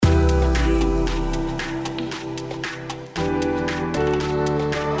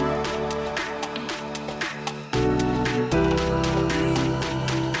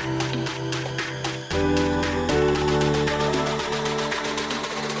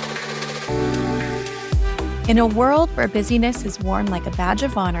In a world where busyness is worn like a badge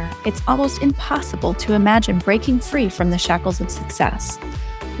of honor, it's almost impossible to imagine breaking free from the shackles of success.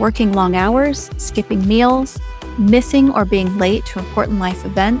 Working long hours, skipping meals, missing or being late to important life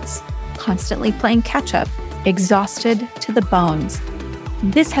events, constantly playing catch-up, exhausted to the bones.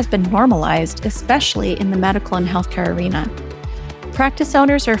 This has been normalized, especially in the medical and healthcare arena. Practice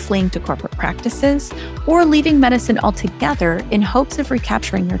owners are fleeing to corporate practices or leaving medicine altogether in hopes of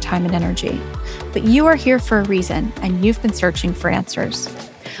recapturing their time and energy. But you are here for a reason, and you've been searching for answers.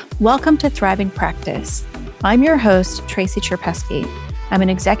 Welcome to Thriving Practice. I'm your host, Tracy Cherpesky. I'm an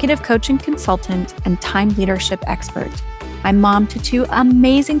executive coaching consultant and time leadership expert. I'm mom to two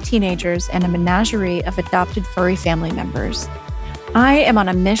amazing teenagers and a menagerie of adopted furry family members. I am on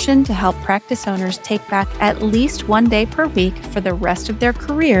a mission to help practice owners take back at least one day per week for the rest of their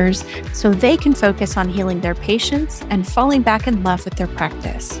careers so they can focus on healing their patients and falling back in love with their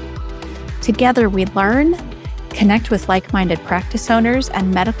practice. Together we learn, connect with like-minded practice owners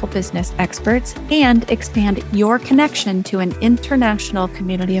and medical business experts, and expand your connection to an international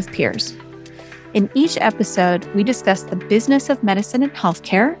community of peers. In each episode, we discuss the business of medicine and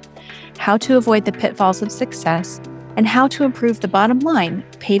healthcare, how to avoid the pitfalls of success, and how to improve the bottom line,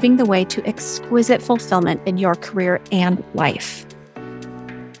 paving the way to exquisite fulfillment in your career and life.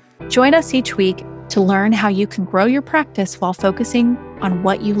 Join us each week to learn how you can grow your practice while focusing on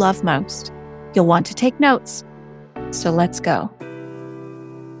what you love most. You'll want to take notes. So let's go.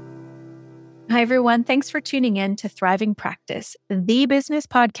 Hi, everyone. Thanks for tuning in to Thriving Practice, the business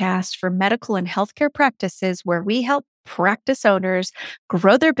podcast for medical and healthcare practices where we help practice owners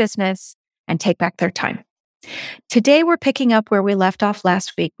grow their business and take back their time. Today, we're picking up where we left off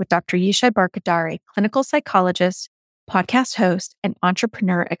last week with Dr. Yishai Barkadari, clinical psychologist, podcast host, and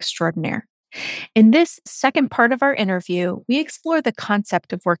entrepreneur extraordinaire. In this second part of our interview, we explore the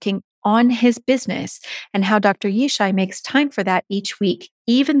concept of working on his business and how Dr. Yishai makes time for that each week,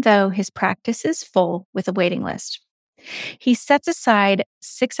 even though his practice is full with a waiting list. He sets aside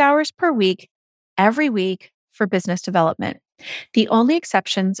 6 hours per week, every week, for business development. The only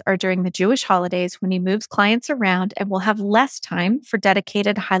exceptions are during the Jewish holidays when he moves clients around and will have less time for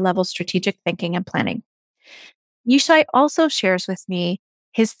dedicated high-level strategic thinking and planning. Yishai also shares with me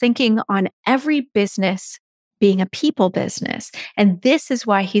his thinking on every business being a people business. And this is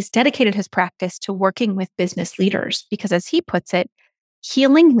why he's dedicated his practice to working with business leaders, because as he puts it,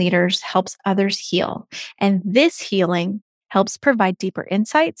 healing leaders helps others heal. And this healing helps provide deeper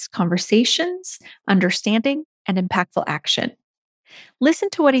insights, conversations, understanding, and impactful action. Listen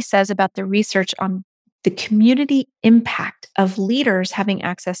to what he says about the research on the community impact of leaders having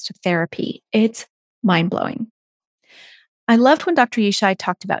access to therapy. It's mind-blowing. I loved when Dr. Yishai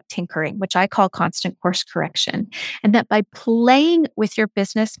talked about tinkering, which I call constant course correction, and that by playing with your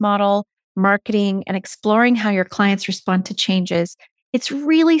business model, marketing, and exploring how your clients respond to changes, it's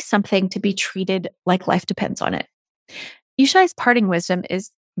really something to be treated like life depends on it. Yishai's parting wisdom is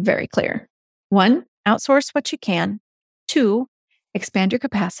very clear. 1, outsource what you can. 2, expand your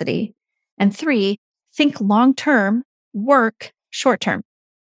capacity. And 3, think long-term, work short-term.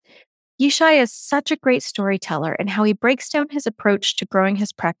 Yishai is such a great storyteller, and how he breaks down his approach to growing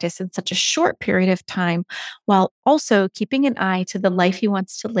his practice in such a short period of time while also keeping an eye to the life he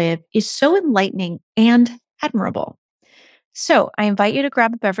wants to live is so enlightening and admirable. So I invite you to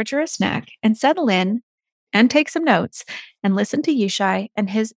grab a beverage or a snack and settle in and take some notes and listen to Yishai and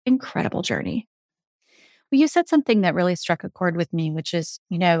his incredible journey. Well, you said something that really struck a chord with me, which is,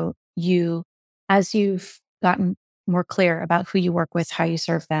 as you've gotten more clear about who you work with, how you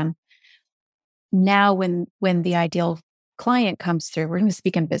serve them, now when the ideal client comes through, we're going to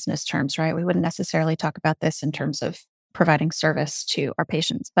speak in business terms, right? We wouldn't necessarily talk about this in terms of providing service to our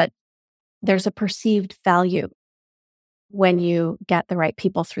patients, but there's a perceived value when you get the right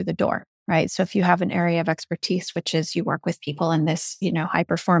people through the door, right? So if you have an area of expertise, which is you work with people in this, high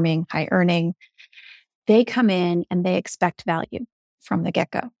performing, high earning, they come in and they expect value from the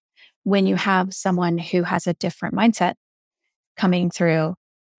get-go. When you have someone who has a different mindset coming through,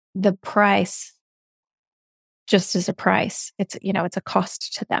 the price just is a price. It's a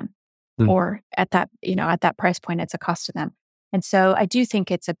cost to them. Or at that price point, it's a cost to them. And so I do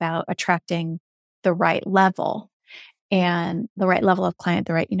think it's about attracting the right level and the right level of client,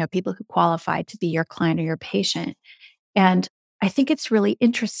 the right, people who qualify to be your client or your patient. And I think it's really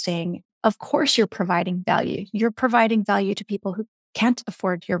interesting. Of course, you're providing value. You're providing value to people who can't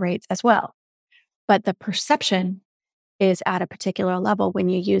afford your rates as well. But the perception is at a particular level when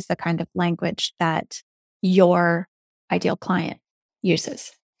you use the kind of language that your ideal client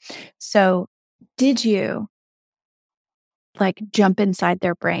uses. So did you like jump inside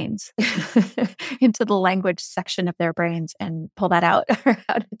their brains into the language section of their brains and pull that out? Or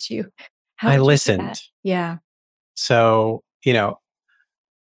how I did you do that? listened. Yeah. So,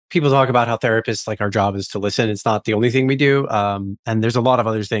 people talk about how therapists, like our job is to listen. It's not the only thing we do. And there's a lot of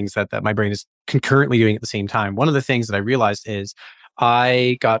other things that my brain is concurrently doing at the same time. One of the things that I realized is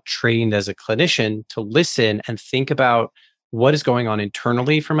I got trained as a clinician to listen and think about what is going on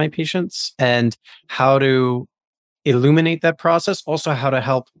internally for my patients and how to illuminate that process, also how to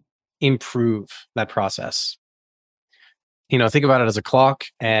help improve that process. Think about it as a clock,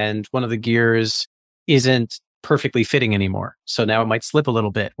 and one of the gears isn't perfectly fitting anymore. So now it might slip a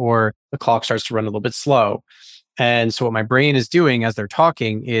little bit, or the clock starts to run a little bit slow. And so what my brain is doing as they're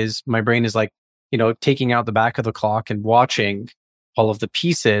talking is my brain is like, taking out the back of the clock and watching all of the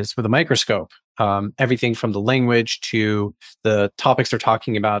pieces with a microscope. Everything from the language to the topics they're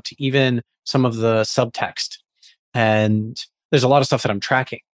talking about to even some of the subtext. And there's a lot of stuff that I'm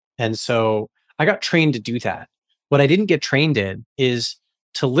tracking. And so I got trained to do that. What I didn't get trained in is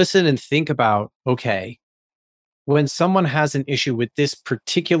to listen and think about, okay, when someone has an issue with this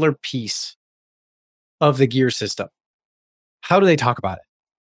particular piece of the gear system, how do they talk about it?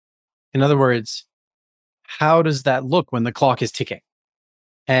 In other words, how does that look when the clock is ticking?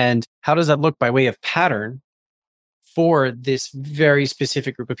 And how does that look by way of pattern for this very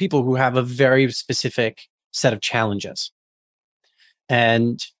specific group of people who have a very specific set of challenges?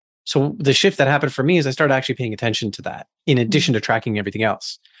 And so the shift that happened for me is I started actually paying attention to that in addition to tracking everything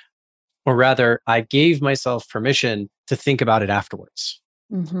else. Or rather, I gave myself permission to think about it afterwards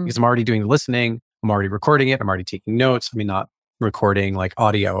because I'm already doing the listening. I'm already recording it. I'm already taking notes. I mean, not recording like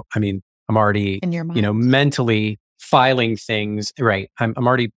audio. I mean, I'm already, In your mind. mentally filing things. Right. I'm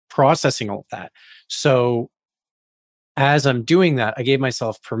already processing all of that. So as I'm doing that, I gave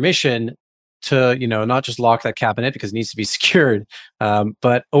myself permission to, not just lock that cabinet because it needs to be secured,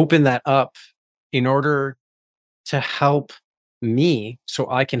 but open that up in order to help me so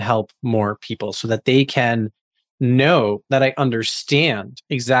I can help more people so that they can know that I understand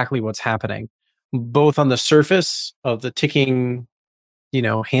exactly what's happening, both on the surface of the ticking,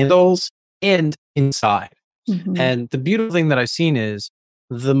 handles and inside. And the beautiful thing that I've seen is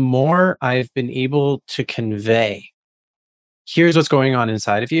the more I've been able to convey, here's what's going on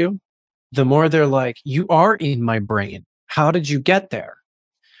inside of you, the more they're like, you are in my brain. How did you get there?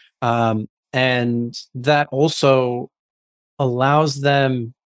 And that also allows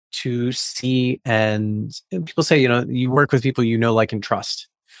them to see, and people say, you work with people like, and trust.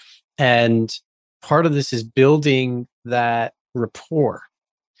 And part of this is building that rapport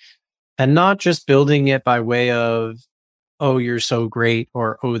and not just building it by way of, oh, you're so great,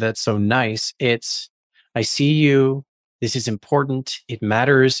 or, oh, that's so nice. It's, I see you. This is important. It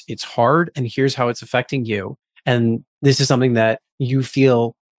matters. It's hard. And here's how it's affecting you. And this is something that you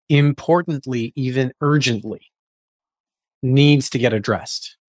feel importantly, even urgently, needs to get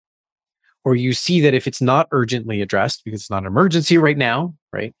addressed. Or you see that if it's not urgently addressed, because it's not an emergency right now,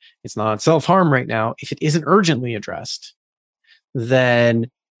 right? It's not self-harm right now. If it isn't urgently addressed,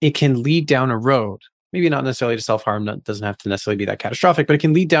 then it can lead down a road. Maybe not necessarily to self-harm, doesn't have to necessarily be that catastrophic, but it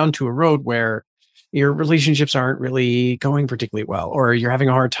can lead down to a road where your relationships aren't really going particularly well, or you're having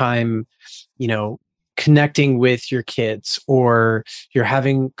a hard time, connecting with your kids, or you're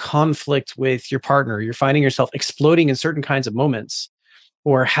having conflict with your partner. You're finding yourself exploding in certain kinds of moments,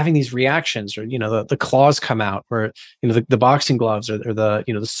 or having these reactions, or, the claws come out, or, the boxing gloves, or the,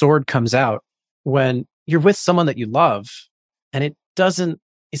 the sword comes out when you're with someone that you love, and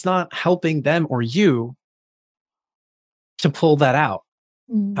it's not helping them or you to pull that out.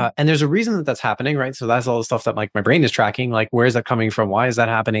 And there's a reason that that's happening, right? So that's all the stuff that like my brain is tracking. Like, where is that coming from? Why is that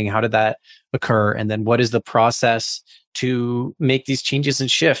happening? How did that occur? And then what is the process to make these changes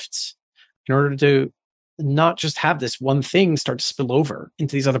and shifts in order to not just have this one thing start to spill over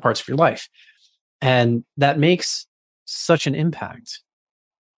into these other parts of your life? And that makes such an impact,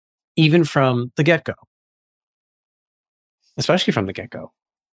 even from the get-go, especially from the get-go.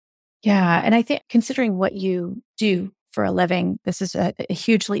 Yeah. And I think considering what you do for a living, this is a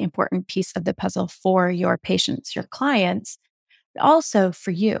hugely important piece of the puzzle for your patients, your clients, but also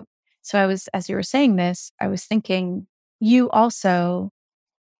for you. So as you were saying this, I was thinking you also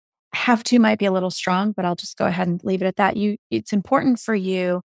have to, might be a little strong, but I'll just go ahead and leave it at that. It's important for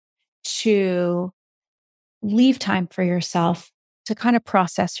you to leave time for yourself to kind of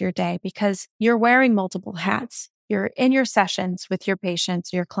process your day because you're wearing multiple hats. You're in your sessions with your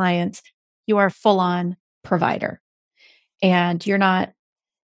patients, your clients. You are full on provider, and you're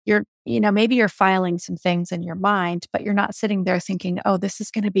maybe you're filing some things in your mind, but you're not sitting there thinking, oh, this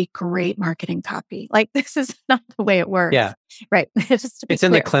is going to be great marketing copy. Like, this is not the way it works. Yeah. Right. Just to be It's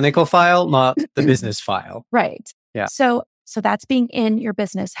in clear. the clinical file, not the business file. Right. Yeah. So that's being in your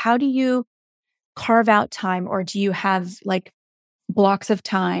business. How do you carve out time, or do you have like blocks of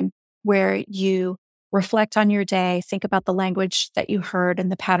time where you reflect on your day, think about the language that you heard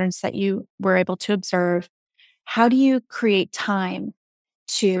and the patterns that you were able to observe? How do you create time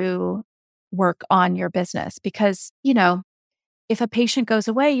to work on your business? Because, if a patient goes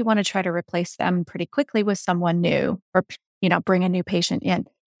away, you want to try to replace them pretty quickly with someone new, or, bring a new patient in.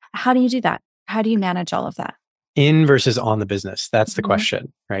 How do you do that? How do you manage all of that? In versus on the business. That's the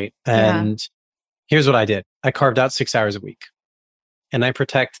question, right? And here's what I did. I carved out 6 hours a week, and I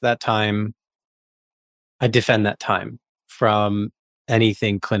protect that time. I defend that time from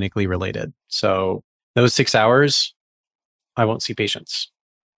anything clinically related. So those 6 hours, I won't see patients.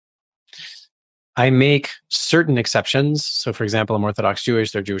 I make certain exceptions. So for example, I'm Orthodox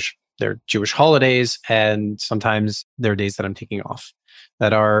Jewish, they're Jewish holidays, and sometimes there are days that I'm taking off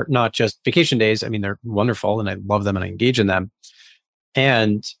that are not just vacation days. I mean, they're wonderful and I love them and I engage in them.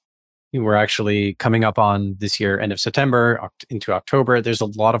 And we're actually coming up on this year, end of September into October. There's a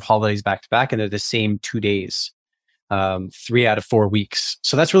lot of holidays back to back, and they're the same 2 days, 3 out of 4 weeks.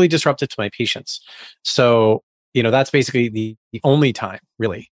 So that's really disruptive to my patients. So, that's basically the only time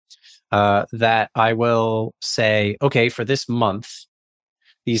really that I will say, okay, for this month,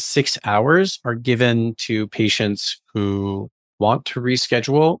 these 6 hours are given to patients who want to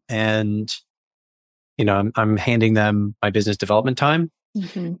reschedule, and I'm handing them my business development time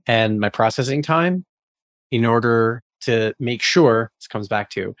and my processing time in order to make sure, this comes back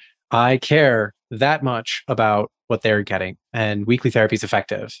to, I care that much about what they're getting, and weekly therapy is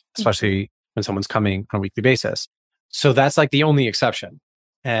effective, especially when someone's coming on a weekly basis. So that's like the only exception.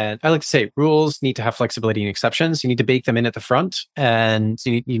 And I like to say rules need to have flexibility and exceptions. You need to bake them in at the front, and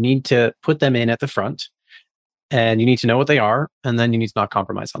you need to put them in at the front, and you need to know what they are, and then you need to not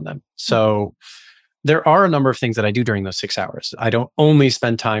compromise on them. So there are a number of things that I do during those 6 hours. I don't only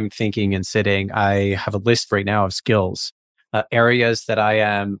spend time thinking and sitting. I have a list right now of skills, areas that I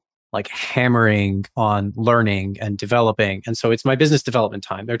am like hammering on learning and developing. And so it's my business development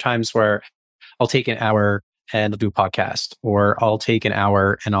time. There are times where I'll take an hour and I'll do a podcast, or I'll take an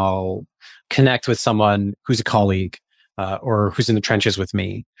hour and I'll connect with someone who's a colleague, or who's in the trenches with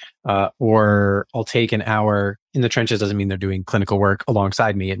me, or I'll take an hour in the trenches. Doesn't mean they're doing clinical work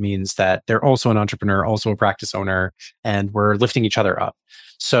alongside me. It means that they're also an entrepreneur, also a practice owner, and we're lifting each other up.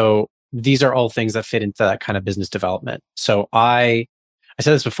 So these are all things that fit into that kind of business development. So I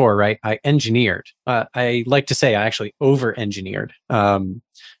said this before, right? I engineered. I like to say I actually over-engineered.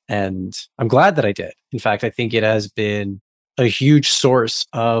 And I'm glad that I did. In fact, I think it has been a huge source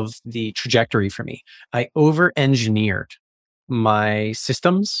of the trajectory for me. I over-engineered my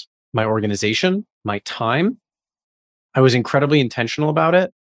systems, my organization, my time. I was incredibly intentional about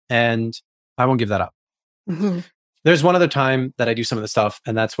it, and I won't give that up. There's one other time that I do some of the stuff,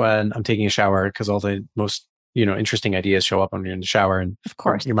 and that's when I'm taking a shower, because all the most interesting ideas show up when you're in the shower, and of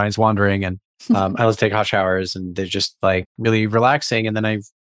course your mind's wandering. And I like to take hot showers, and they're just like really relaxing. And then I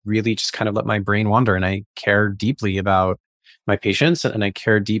really just kind of let my brain wander, and I care deeply about my patients, and I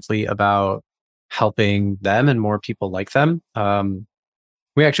care deeply about helping them and more people like them.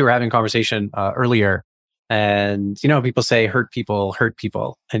 We actually were having a conversation earlier, and people say hurt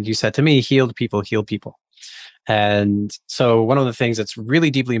people, and you said to me, healed people, heal people. And so one of the things that's really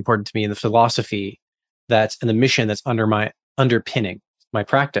deeply important to me in the philosophy and the mission that's underpinning my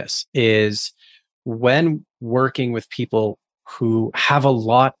practice is, when working with people who have a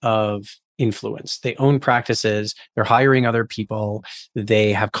lot of influence, they own practices, they're hiring other people,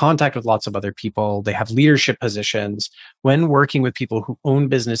 they have contact with lots of other people, they have leadership positions. When working with people who own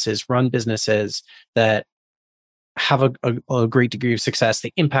businesses, run businesses that have a great degree of success,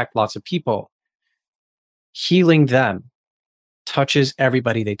 they impact lots of people, healing them touches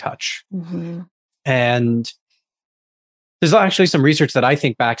everybody they touch. And there's actually some research that I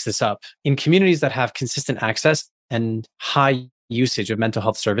think backs this up. In communities that have consistent access and high usage of mental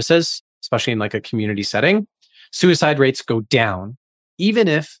health services, especially in like a community setting, suicide rates go down, even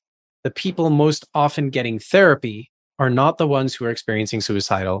if the people most often getting therapy are not the ones who are experiencing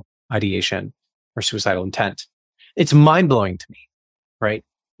suicidal ideation or suicidal intent. It's mind-blowing to me, right?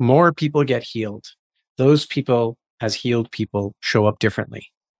 More people get healed. Those people, as healed people, show up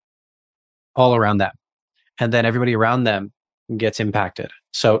differently all around them. And then everybody around them gets impacted.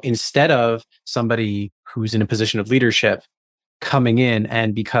 So instead of somebody who's in a position of leadership coming in,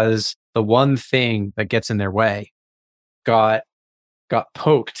 and because the one thing that gets in their way got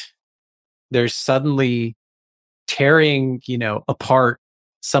poked they're suddenly tearing, apart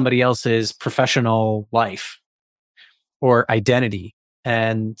somebody else's professional life or identity.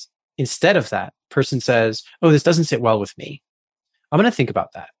 And instead of that, person says, "Oh, this doesn't sit well with me. I'm going to think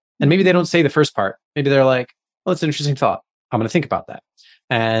about that." And maybe they don't say the first part. Maybe they're like, "Well, it's an interesting thought. I'm going to think about that."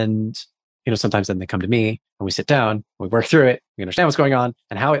 And, sometimes then they come to me and we sit down, we work through it, we understand what's going on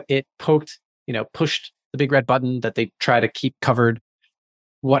and how it poked, pushed the big red button that they try to keep covered.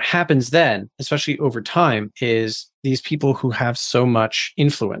 What happens then, especially over time, is these people who have so much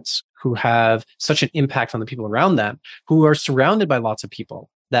influence, who have such an impact on the people around them, who are surrounded by lots of people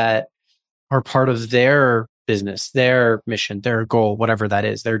that are part of their business, their mission, their goal, whatever that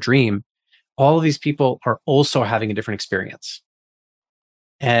is, their dream. All of these people are also having a different experience.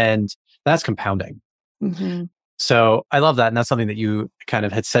 And that's compounding. Mm-hmm. So I love that. And that's something that you kind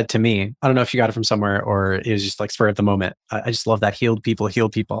of had said to me. I don't know if you got it from somewhere or it was just like spur at the moment. I just love that healed people heal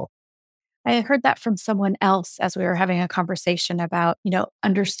people. I heard that from someone else as we were having a conversation about,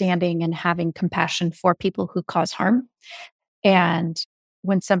 understanding and having compassion for people who cause harm. And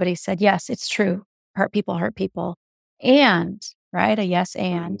when somebody said, yes, it's true, hurt people, and, right, a yes,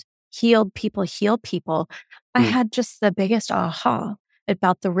 and healed people heal people, I had just the biggest aha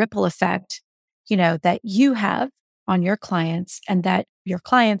about the ripple effect, that you have on your clients and that your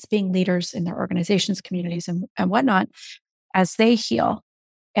clients being leaders in their organizations, communities, and whatnot, as they heal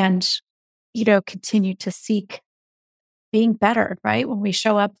and, continue to seek being better, right? When we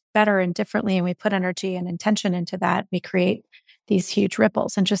show up better and differently and we put energy and intention into that, we create these huge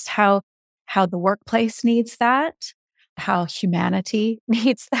ripples. And just how the workplace needs that, how humanity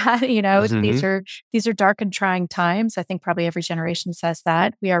needs that. These are dark and trying times. I think probably every generation says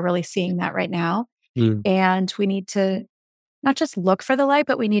that. We are really seeing that right now. And we need to not just look for the light,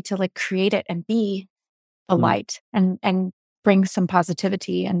 but we need to create it and be the light and bring some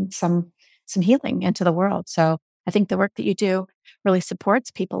positivity and some healing into the world. So I think the work that you do really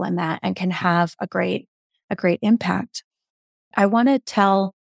supports people in that and can have a great impact. I want to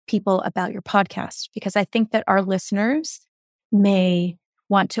tell people about your podcast because I think that our listeners may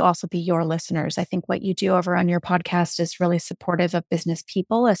want to also be your listeners. I think what you do over on your podcast is really supportive of business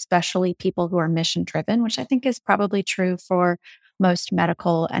people, especially people who are mission driven, which I think is probably true for most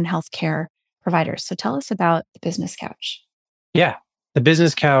medical and healthcare providers. So tell us about the Business Couch. Yeah. The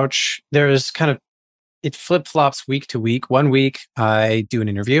Business Couch, it flip-flops week to week. One week, I do an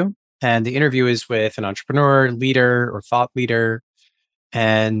interview, and the interview is with an entrepreneur, leader, or thought leader.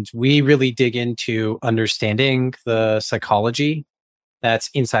 And we really dig into understanding the psychology that's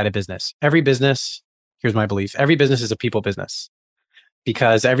inside a business. Every business, here's my belief, every business is a people business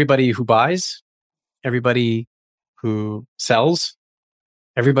because everybody who buys, everybody who sells,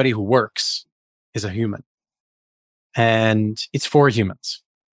 everybody who works is a human. And it's for humans.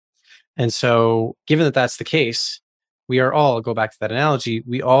 And so, given that that's the case, we are all, go back to that analogy,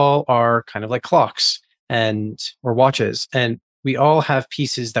 we all are kind of like clocks or watches, and we all have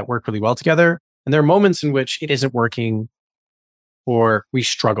pieces that work really well together. And there are moments in which it isn't working or we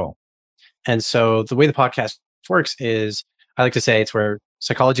struggle. And so, the way the podcast works is, I like to say it's where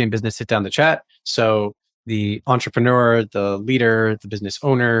psychology and business sit down to chat. So, the entrepreneur, the leader, the business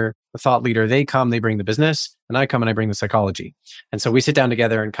owner, the thought leader, they come, they bring the business, and I come and I bring the psychology. And so we sit down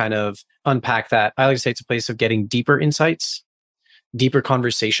together and kind of unpack that. I like to say it's a place of getting deeper insights, deeper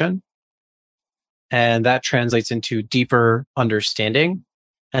conversation, and that translates into deeper understanding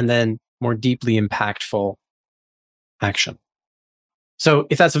and then more deeply impactful action. So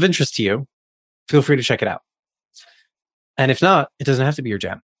if that's of interest to you, feel free to check it out. And if not, it doesn't have to be your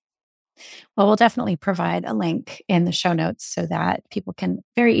jam. Well, we'll definitely provide a link in the show notes so that people can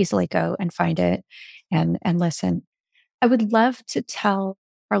very easily go and find it and listen. I would love to tell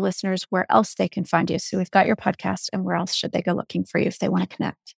our listeners where else they can find you. So we've got your podcast, and where else should they go looking for you if they want to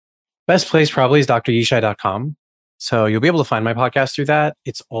connect? Best place probably is dryishai.com. So you'll be able to find my podcast through that.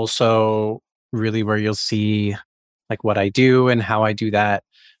 It's also really where you'll see what I do and how I do that.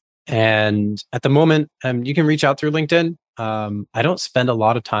 And at the moment, you can reach out through LinkedIn. I don't spend a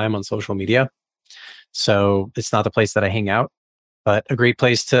lot of time on social media, so it's not the place that I hang out, but a great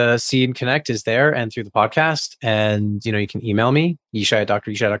place to see and connect is there and through the podcast. And, you can email me,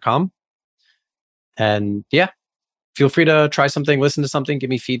 yishai@dryishai.com. And yeah, feel free to try something, listen to something,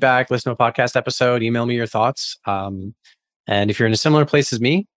 give me feedback, listen to a podcast episode, email me your thoughts. And if you're in a similar place as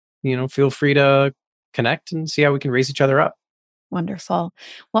me, feel free to connect and see how we can raise each other up. Wonderful.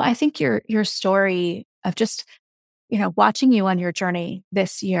 Well, I think your story of just, watching you on your journey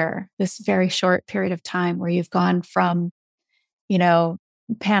this year, this very short period of time where you've gone from,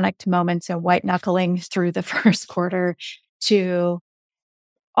 panicked moments and white knuckling through the first quarter to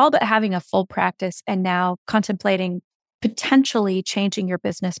all but having a full practice and now contemplating potentially changing your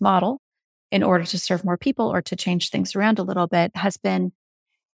business model in order to serve more people or to change things around a little bit has been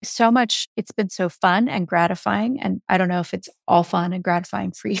so much. It's been so fun and gratifying. And I don't know if it's all fun and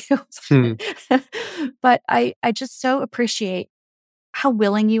gratifying for you, Hmm. but I just so appreciate how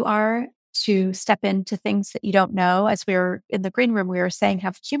willing you are to step into things that you don't know. As we were in the green room, we were saying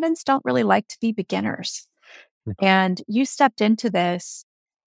how humans don't really like to be beginners. And you stepped into this,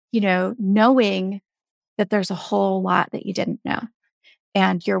 knowing that there's a whole lot that you didn't know.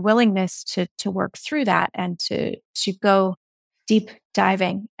 And your willingness to work through that and to go deep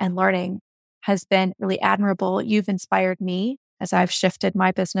diving and learning has been really admirable. You've inspired me as I've shifted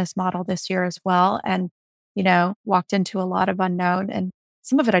my business model this year as well. And, walked into a lot of unknown. And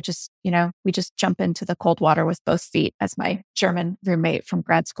some of it I just, we just jump into the cold water with both feet, as my German roommate from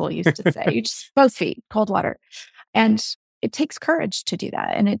grad school used to say. You just both feet, cold water. And it takes courage to do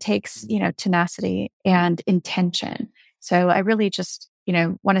that. And it takes, tenacity and intention. So I really just,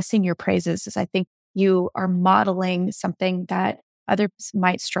 want to sing your praises, as I think you are modeling something that others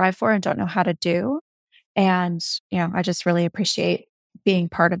might strive for and don't know how to do. And, I just really appreciate being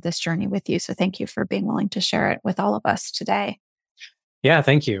part of this journey with you. So thank you for being willing to share it with all of us today. Yeah,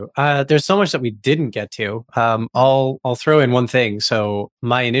 thank you. There's so much that we didn't get to. I'll throw in one thing. So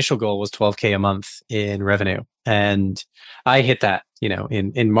my initial goal was 12K a month in revenue, and I hit that,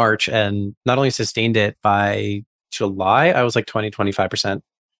 in March, and not only sustained it by July, I was like 25%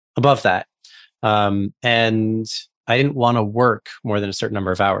 above that. And I didn't want to work more than a certain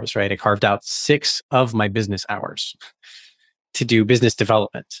number of hours, right? I carved out 6 of my business hours to do business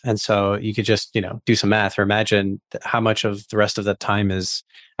development. And so you could just, do some math or imagine how much of the rest of that time is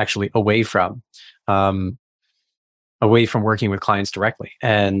actually away from working with clients directly.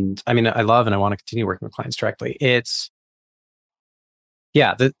 And I mean, I love and I want to continue working with clients directly. It's,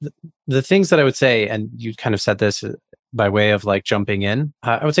 yeah, the things that I would say, and you kind of said this by way of like jumping in,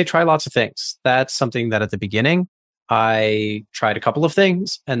 I would say try lots of things. That's something that at the beginning, I tried a couple of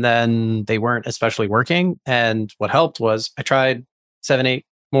things and then they weren't especially working. And what helped was I tried 7, 8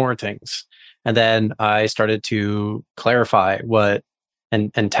 more things. And then I started to clarify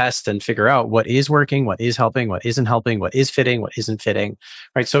and test and figure out what is working, what is helping, what isn't helping, what is fitting, what isn't fitting.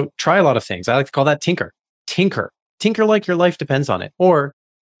 Right. So try a lot of things. I like to call that tinker. Tinker like your life depends on it, or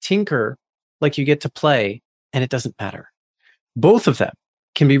tinker like you get to play and it doesn't matter. Both of them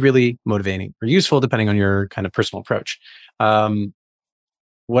can be really motivating or useful depending on your kind of personal approach.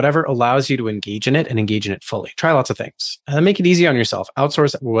 Whatever allows you to engage in it and engage in it fully. Try lots of things and make it easy on yourself.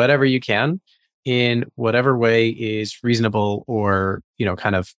 Outsource whatever you can in whatever way is reasonable or,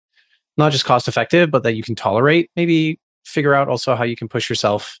 kind of not just cost effective, but that you can tolerate. Maybe figure out also how you can push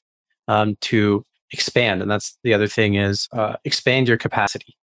yourself to expand. And that's the other thing is expand your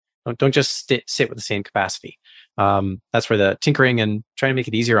capacity. Don't just sit with the same capacity. That's where the tinkering and trying to make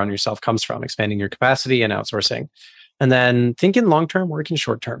it easier on yourself comes from, expanding your capacity and outsourcing. And then thinking long-term, working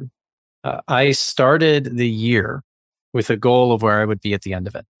short-term. I started the year with a goal of where I would be at the end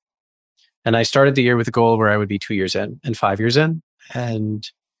of it. And I started the year with a goal where I would be 2 years in and 5 years in. And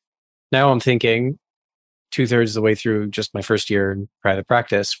now I'm thinking 2/3 of the way through just my first year in private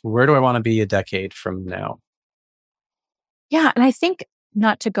practice, where do I want to be a decade from now? Yeah. And I think,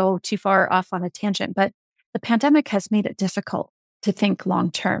 not to go too far off on a tangent, but the pandemic has made it difficult to think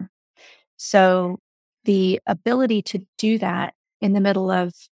long term. So the ability to do that in the middle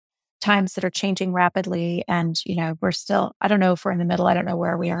of times that are changing rapidly, and we're still, I don't know if we're in the middle, I don't know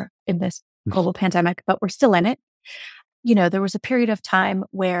where we are in this global pandemic, but we're still in it. There was a period of time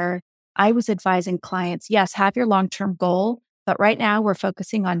where I was advising clients, yes, have your long-term goal, but right now we're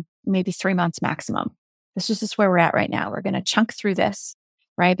focusing on maybe 3 months maximum. This is just where we're at right now. We're going to chunk through this,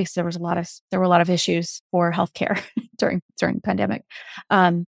 right? Because there were a lot of issues for healthcare during the pandemic.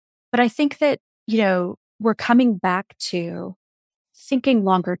 But I think that, we're coming back to thinking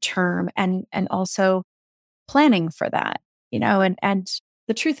longer term and also planning for that, and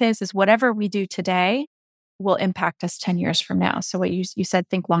the truth is whatever we do today will impact us 10 years from now. So what you said,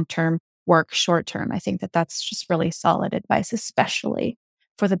 think long term, work short term. I think that that's just really solid advice, especially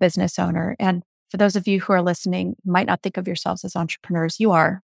for the business owner. And for those of you who are listening, might not think of yourselves as entrepreneurs. You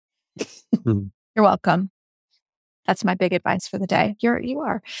are. Mhm. You're welcome. That's my big advice for the day. You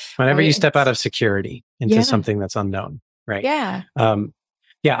are. Whenever Right? you step out of security into Yeah. something that's unknown, right? Yeah.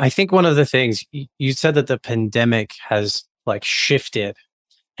 Yeah, I think one of the things you said that the pandemic has like shifted,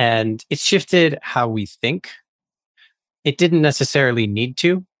 and it's shifted how we think. It didn't necessarily need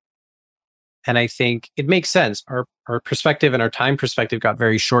to. And I think it makes sense. Our perspective and our time perspective got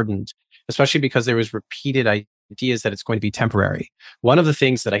very shortened, especially because there was repeated idea is that it's going to be temporary. One of the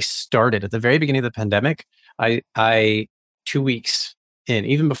things that I started at the very beginning of the pandemic, I 2 weeks in,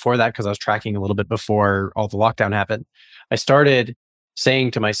 even before that, because I was tracking a little bit before all the lockdown happened, I started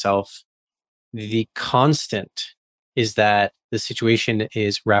saying to myself, the constant is that the situation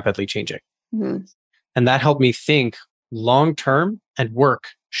is rapidly changing. Mhm. And that helped me think long term and work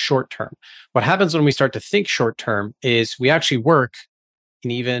short term. What happens when we start to think short term is we actually work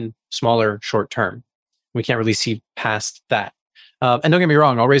in even smaller short term. We can't really see past that. And don't get me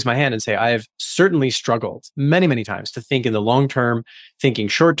wrong, I'll raise my hand and say I have certainly struggled many, many times to think in the long term, thinking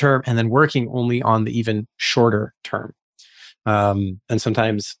short term, and then working only on the even shorter term. And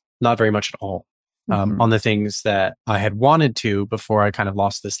sometimes not very much at all on the things that I had wanted to before I kind of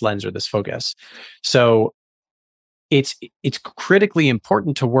lost this lens or this focus. So it's critically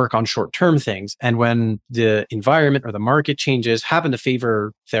important to work on short-term things. And when the environment or the market changes, happen to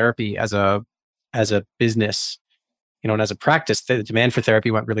favor therapy as a business, and as a practice, the demand for therapy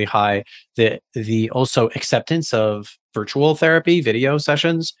went really high. The also acceptance of virtual therapy, video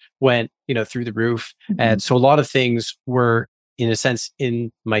sessions went, through the roof. And so a lot of things were, in a sense,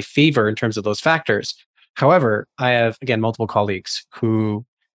 in my favor in terms of those factors. However, I have, again, multiple colleagues who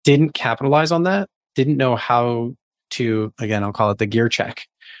didn't capitalize on that, didn't know how to, again, I'll call it the gear check.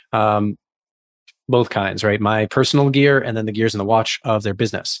 Both kinds, right? My personal gear and then the gears in the watch of their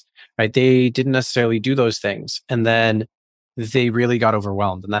business, right? They didn't necessarily do those things. And then they really got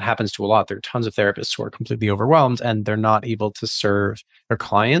overwhelmed. And that happens to a lot. There are tons of therapists who are completely overwhelmed and they're not able to serve their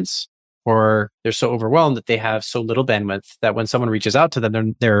clients, or they're so overwhelmed that they have so little bandwidth that when someone reaches out to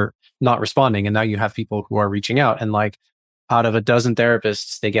them, they're not responding. And now you have people who are reaching out, and like out of a dozen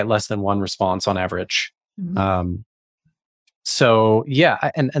therapists, they get less than one response on average. So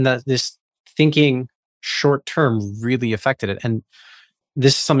yeah, and that this thinking short term really affected it. And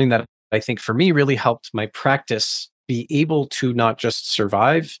this is something that I think for me really helped my practice be able to not just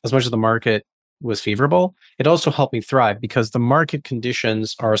survive as much as the market was favorable. It also helped me thrive because the market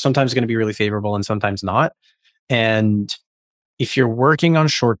conditions are sometimes going to be really favorable and sometimes not. And if you're working on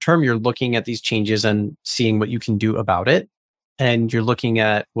short term, you're looking at these changes and seeing what you can do about it. And you're looking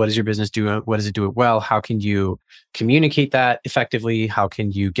at, what does your business do? What does it do it well? How can you communicate that effectively? How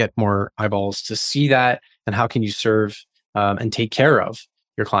can you get more eyeballs to see that? And how can you serve and take care of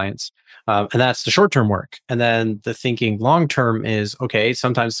your clients? And that's the short-term work. And then the thinking long-term is, okay,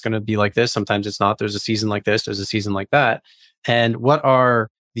 sometimes it's going to be like this. Sometimes it's not. There's a season like this. There's a season like that. And what are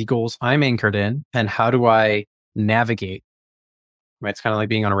the goals I'm anchored in? And how do I navigate? Right? It's kind of like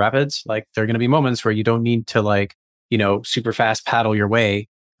being on a rapids. Like there are going to be moments where you don't need to super fast paddle your way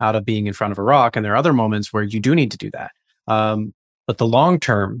out of being in front of a rock. And there are other moments where you do need to do that. But the long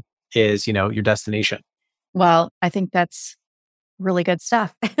term is, your destination. Well, I think that's really good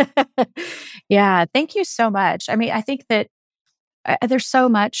stuff. Yeah. Thank you so much. I mean, I think that there's so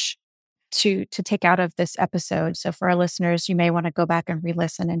much to take out of this episode. So for our listeners, you may want to go back and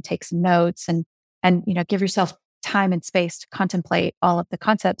re-listen and take some notes and give yourself time and space to contemplate all of the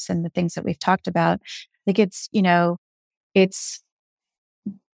concepts and the things that we've talked about. I think it's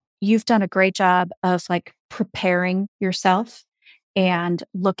you've done a great job of preparing yourself and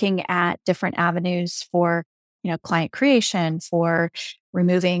looking at different avenues for, client creation, for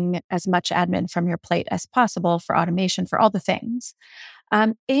removing as much admin from your plate as possible, for automation, for all the things.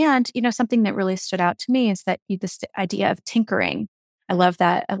 And, something that really stood out to me is that this idea of tinkering. I love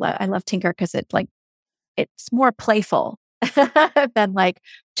that. I love tinker because it's more playful than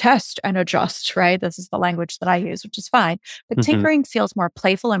test and adjust, right? This is the language that I use, which is fine. But tinkering feels more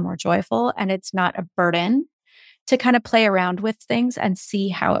playful and more joyful, and it's not a burden to kind of play around with things and see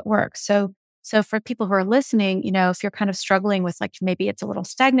how it works. So for people who are listening, if you're kind of struggling with maybe it's a little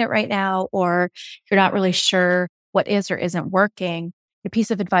stagnant right now, or you're not really sure what is or isn't working, a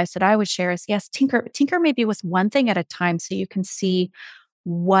piece of advice that I would share is, yes, tinker maybe with one thing at a time so you can see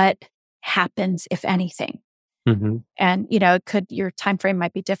what happens, if anything. And, your time frame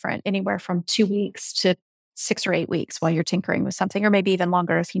might be different, anywhere from 2 weeks to 6 or 8 weeks while you're tinkering with something, or maybe even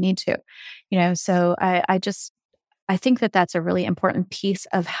longer if you need to, so I think that that's a really important piece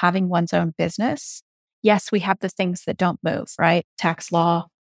of having one's own business. Yes, we have the things that don't move, right? Tax law,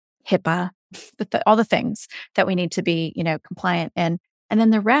 HIPAA, all the things that we need to be, compliant in. And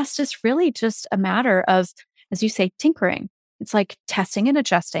then the rest is really just a matter of, as you say, tinkering. It's like testing and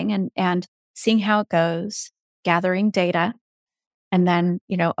adjusting and seeing how it goes, gathering data, and then,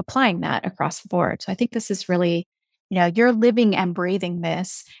 applying that across the board. So I think this is really, you're living and breathing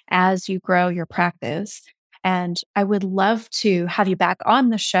this as you grow your practice. And I would love to have you back on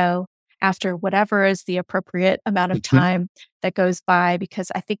the show after whatever is the appropriate amount of time that goes by,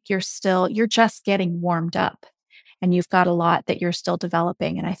 because I think you're just getting warmed up. and you've got a lot that you're still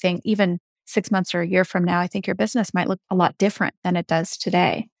developing. And I think even 6 months or a year from now, I think your business might look a lot different than it does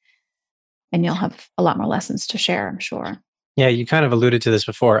today. And you'll have a lot more lessons to share, I'm sure. Yeah, you kind of alluded to this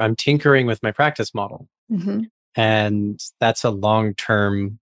before. I'm tinkering with my practice model. Mm-hmm. And that's a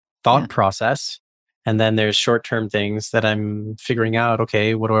long-term thought process. And then there's short-term things that I'm figuring out,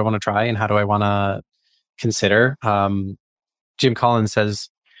 okay, what do I want to try and how do I want to consider? Jim Collins says,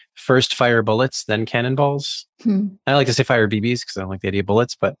 first fire bullets, then cannonballs. I like to say fire BBs because I don't like the idea of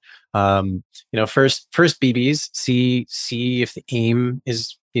bullets, but first BBs, see if the aim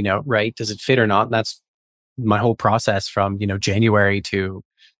is, right. Does it fit or not? And that's my whole process from, January to,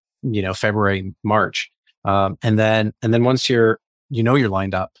 February, March. And then once you're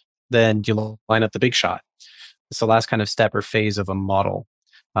lined up, then you line up the big shot. It's the last kind of step or phase of a model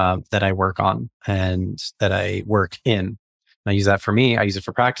that I work on and that I work in. And I use that for me. I use it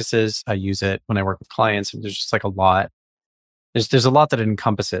for practices. I use it when I work with clients. And there's just like a lot. There's a lot that it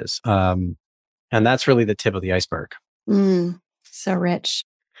encompasses. And that's really the tip of the iceberg. So rich.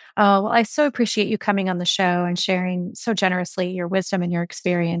 Oh, well, I so appreciate you coming on the show and sharing so generously your wisdom and your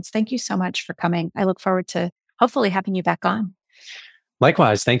experience. Thank you so much for coming. I look forward to hopefully having you back on.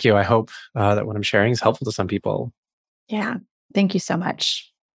 Likewise. Thank you. I hope that what I'm sharing is helpful to some people. Yeah. Thank you so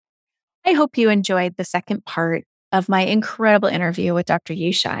much. I hope you enjoyed the second part of my incredible interview with Dr.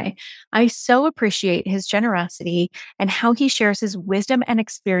 Yishai. I so appreciate his generosity and how he shares his wisdom and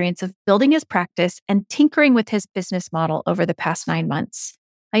experience of building his practice and tinkering with his business model over the past 9 months.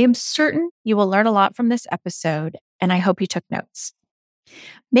 I am certain you will learn a lot from this episode, and I hope you took notes.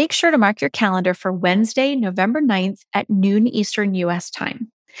 Make sure to mark your calendar for Wednesday, November 9th at noon Eastern US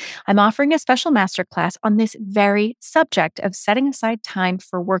time. I'm offering a special masterclass on this very subject of setting aside time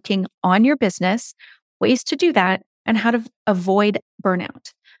for working on your business, ways to do that, and how to avoid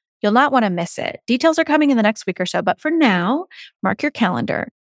burnout. You'll not want to miss it. Details are coming in the next week or so, but for now, mark your calendar.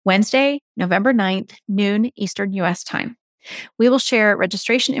 Wednesday, November 9th, noon Eastern US time. We will share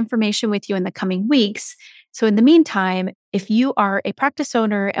registration information with you in the coming weeks. So in the meantime, if you are a practice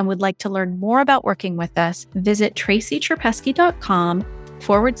owner and would like to learn more about working with us, visit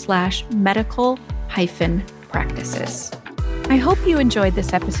tracycherpesky.com/medical-practices. I hope you enjoyed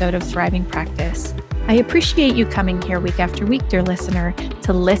this episode of Thriving Practice. I appreciate you coming here week after week, dear listener,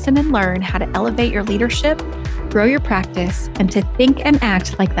 to listen and learn how to elevate your leadership, grow your practice, and to think and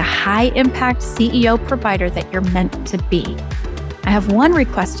act like the high-impact CEO provider that you're meant to be. I have one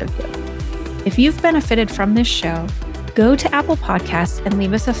request of you. If you've benefited from this show, go to Apple Podcasts and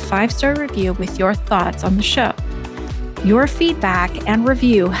leave us a 5-star review with your thoughts on the show. Your feedback and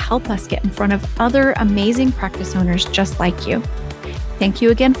review help us get in front of other amazing practice owners just like you. Thank you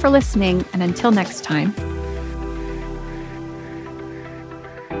again for listening, and until next time.